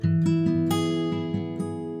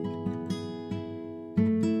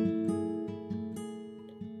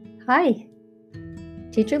Hi,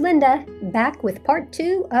 Teacher Linda, back with part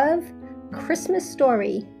 2 of Christmas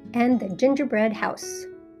Story and the Gingerbread House.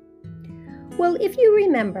 Well, if you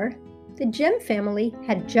remember, the Gem family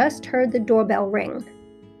had just heard the doorbell ring.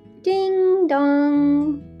 Ding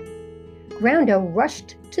dong! Groundo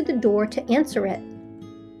rushed to the door to answer it.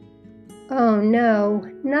 Oh no,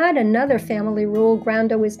 not another family rule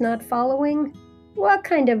Groundo is not following. What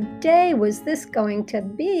kind of day was this going to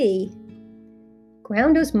be?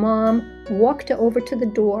 Groundo's mom walked over to the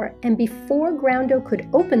door, and before Groundo could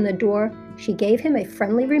open the door, she gave him a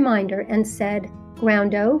friendly reminder and said,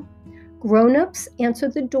 "Groundo, grown-ups answer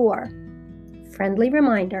the door." Friendly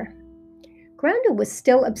reminder. Groundo was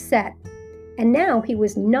still upset, and now he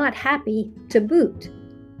was not happy to boot.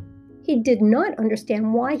 He did not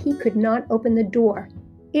understand why he could not open the door.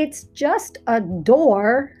 "It's just a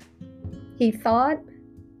door," he thought.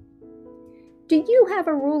 Do you have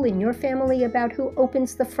a rule in your family about who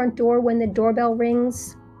opens the front door when the doorbell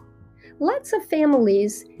rings? Lots of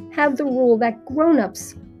families have the rule that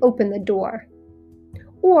grown-ups open the door.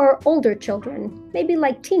 Or older children, maybe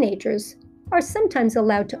like teenagers, are sometimes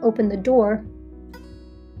allowed to open the door.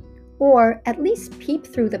 Or at least peep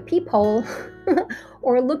through the peephole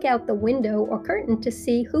or look out the window or curtain to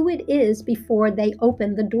see who it is before they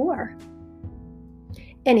open the door.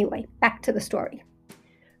 Anyway, back to the story.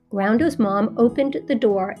 Groundo's mom opened the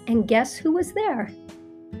door, and guess who was there?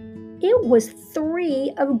 It was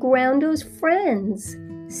 3 of Groundo's friends,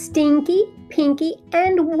 Stinky, Pinky,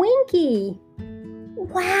 and Winky.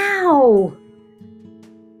 Wow!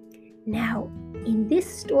 Now, in this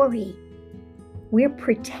story, we're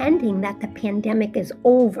pretending that the pandemic is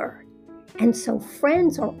over, and so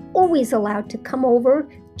friends are always allowed to come over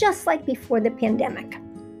just like before the pandemic.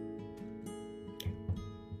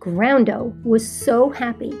 Groundo was so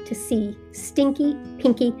happy to see Stinky,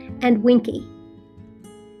 Pinky, and Winky.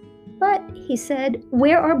 But he said,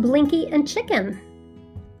 "Where are Blinky and Chicken?"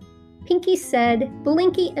 Pinky said,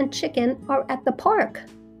 "Blinky and Chicken are at the park."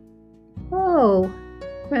 "Oh,"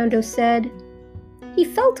 Groundo said. He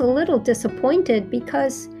felt a little disappointed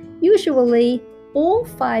because usually all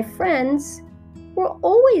 5 friends were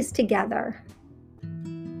always together.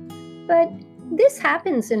 But this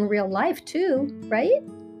happens in real life too, right?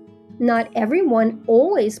 Not everyone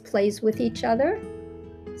always plays with each other.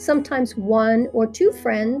 Sometimes 1 or 2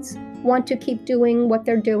 friends want to keep doing what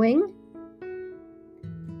they're doing.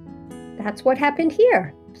 That's what happened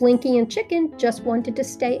here. Blinky and Chicken just wanted to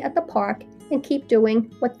stay at the park and keep doing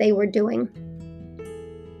what they were doing.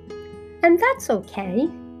 And that's okay.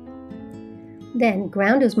 Then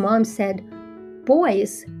Groundo's mom said,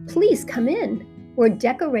 "Boys, please come in. We're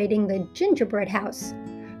decorating the gingerbread house.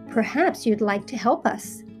 Perhaps you'd like to help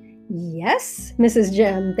us." "Yes, Mrs.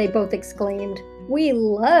 Gem," they both exclaimed. "We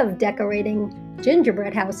love decorating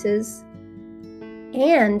gingerbread houses."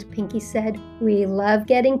 And Pinky said, "We love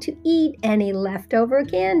getting to eat any leftover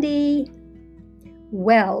candy."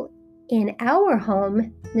 "Well, in our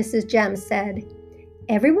home," Mrs. Gem said,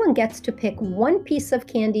 "everyone gets to pick 1 piece of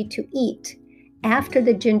candy to eat after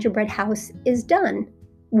the gingerbread house is done.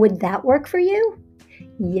 Would that work for you?"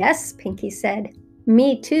 "Yes," Pinky said.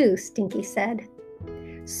 "Me too," Stinky said.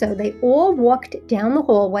 So they all walked down the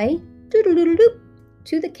hallway, doodle-doodle-doop,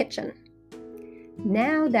 to the kitchen.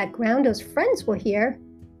 Now that Groundo's friends were here,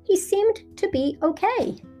 he seemed to be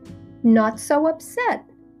okay. Not so upset,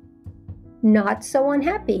 not so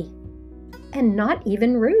unhappy, and not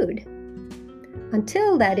even rude.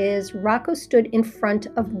 Until, that is, Rocco stood in front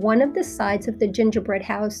of one of the sides of the gingerbread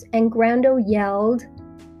house and Groundo yelled,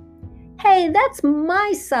 "Hey, that's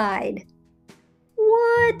my side!"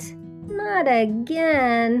 "What? Not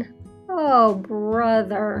again. Oh,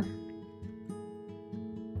 brother."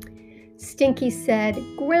 Stinky said,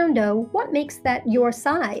 "Groundo, what makes that your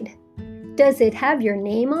side? Does it have your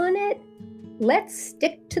name on it? Let's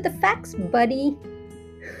stick to the facts, buddy."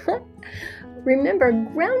 Remember,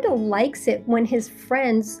 Groundo likes it when his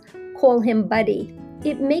friends call him buddy.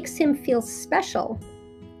 It makes him feel special.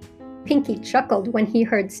 Pinky chuckled when he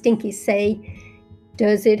heard Stinky say,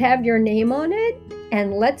 "Does it have your name on it?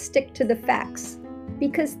 And let's stick to the facts,"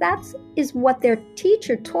 because that is what their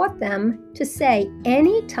teacher taught them to say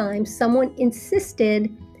anytime someone insisted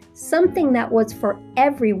something that was for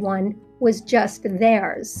everyone was just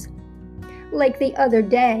theirs. Like the other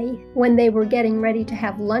day when they were getting ready to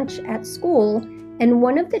have lunch at school and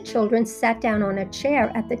one of the children sat down on a chair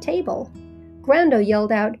at the table. Groundo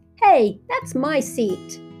yelled out, "Hey, that's my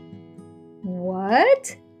seat."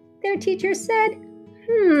 "What?" their teacher said.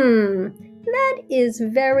 That is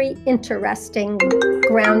very interesting,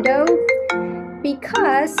 Groundo,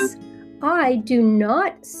 because I do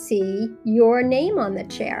not see your name on the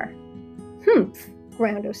chair. "Humph,"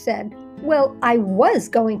 Groundo said. "Well, I was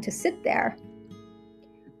going to sit there."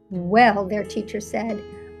 "Well," their teacher said,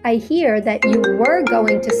 "I hear that you were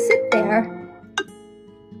going to sit there,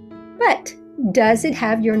 but does it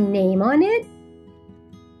have your name on it?"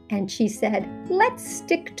 And she said, "Let's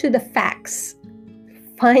stick to the facts."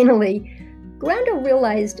 Finally, Groundo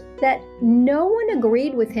realized that no one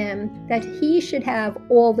agreed with him that he should have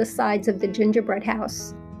all the sides of the gingerbread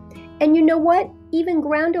house. And you know what? Even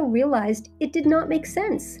Groundo realized it did not make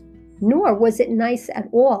sense, nor was it nice at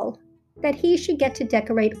all, that he should get to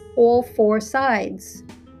decorate all 4 sides.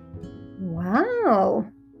 Wow!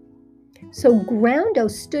 So Groundo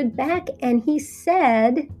stood back and he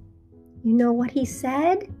said, you know what he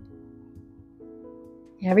said?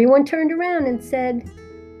 Everyone turned around and said,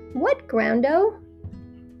 "What, Groundo?"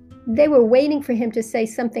 They were waiting for him to say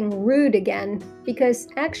something rude again, because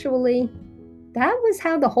actually, that was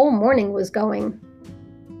how the whole morning was going.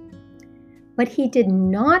 But he did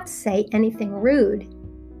not say anything rude.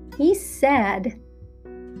 He said,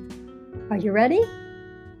 are you ready?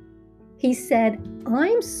 He said,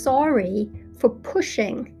 "I'm sorry for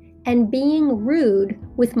pushing and being rude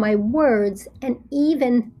with my words and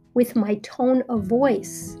even with my tone of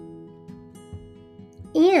voice.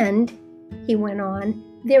 And," he went on,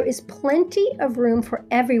 "there is plenty of room for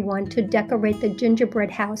everyone to decorate the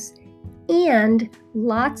gingerbread house and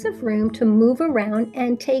lots of room to move around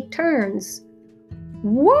and take turns."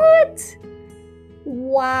 What?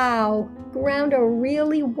 Wow, Groundo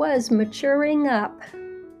really was maturing up.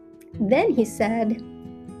 Then he said,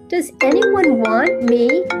 "Does anyone want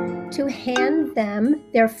me to hand them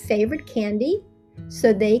their favorite candy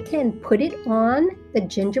so they can put it on the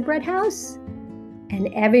gingerbread house?" And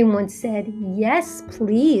everyone said, "Yes,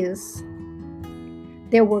 please."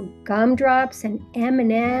 There were gumdrops and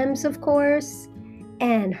M&Ms, of course,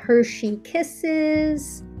 and Hershey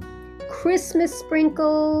Kisses, Christmas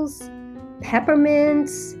sprinkles,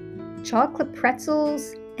 peppermints, chocolate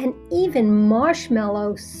pretzels, and even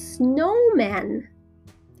marshmallow snowmen.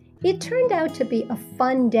 It turned out to be a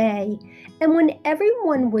fun day, and when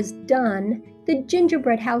everyone was done, the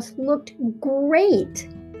gingerbread house looked great.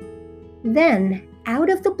 Then, out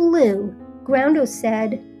of the blue, Groundo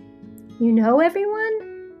said, "You know, everyone,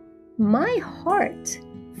 my heart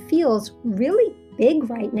feels really big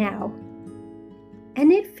right now,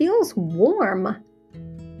 and it feels warm.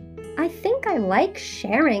 I think I like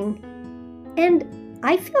sharing, and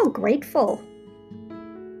I feel grateful.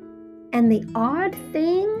 And the odd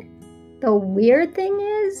thing, the weird thing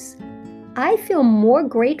is, I feel more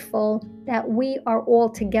grateful that we are all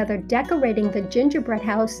together decorating the gingerbread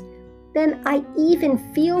house than I even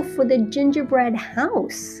feel for the gingerbread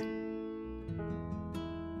house."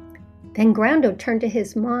 Then Groundo turned to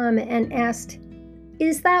his mom and asked,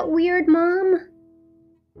 "Is that weird, Mom?"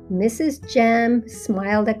 Mrs. Jem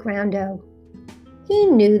smiled at Groundo. He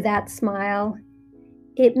knew that smile.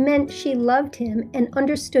 It meant she loved him and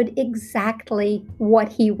understood exactly what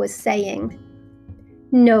he was saying.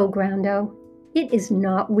 "No, Groundo, it is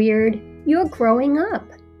not weird. You're growing up.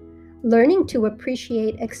 Learning to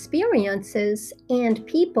appreciate experiences and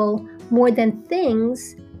people more than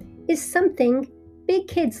things is something big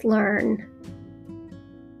kids learn."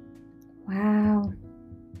 Wow.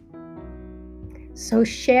 So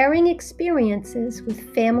sharing experiences with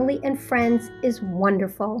family and friends is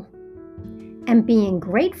wonderful. And being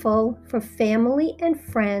grateful for family and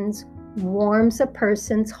friends warms a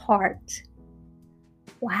person's heart.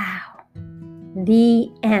 Wow.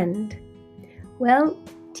 The end. Well,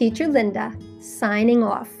 Teacher Linda signing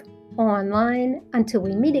off, online until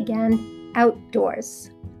we meet again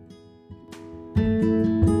outdoors.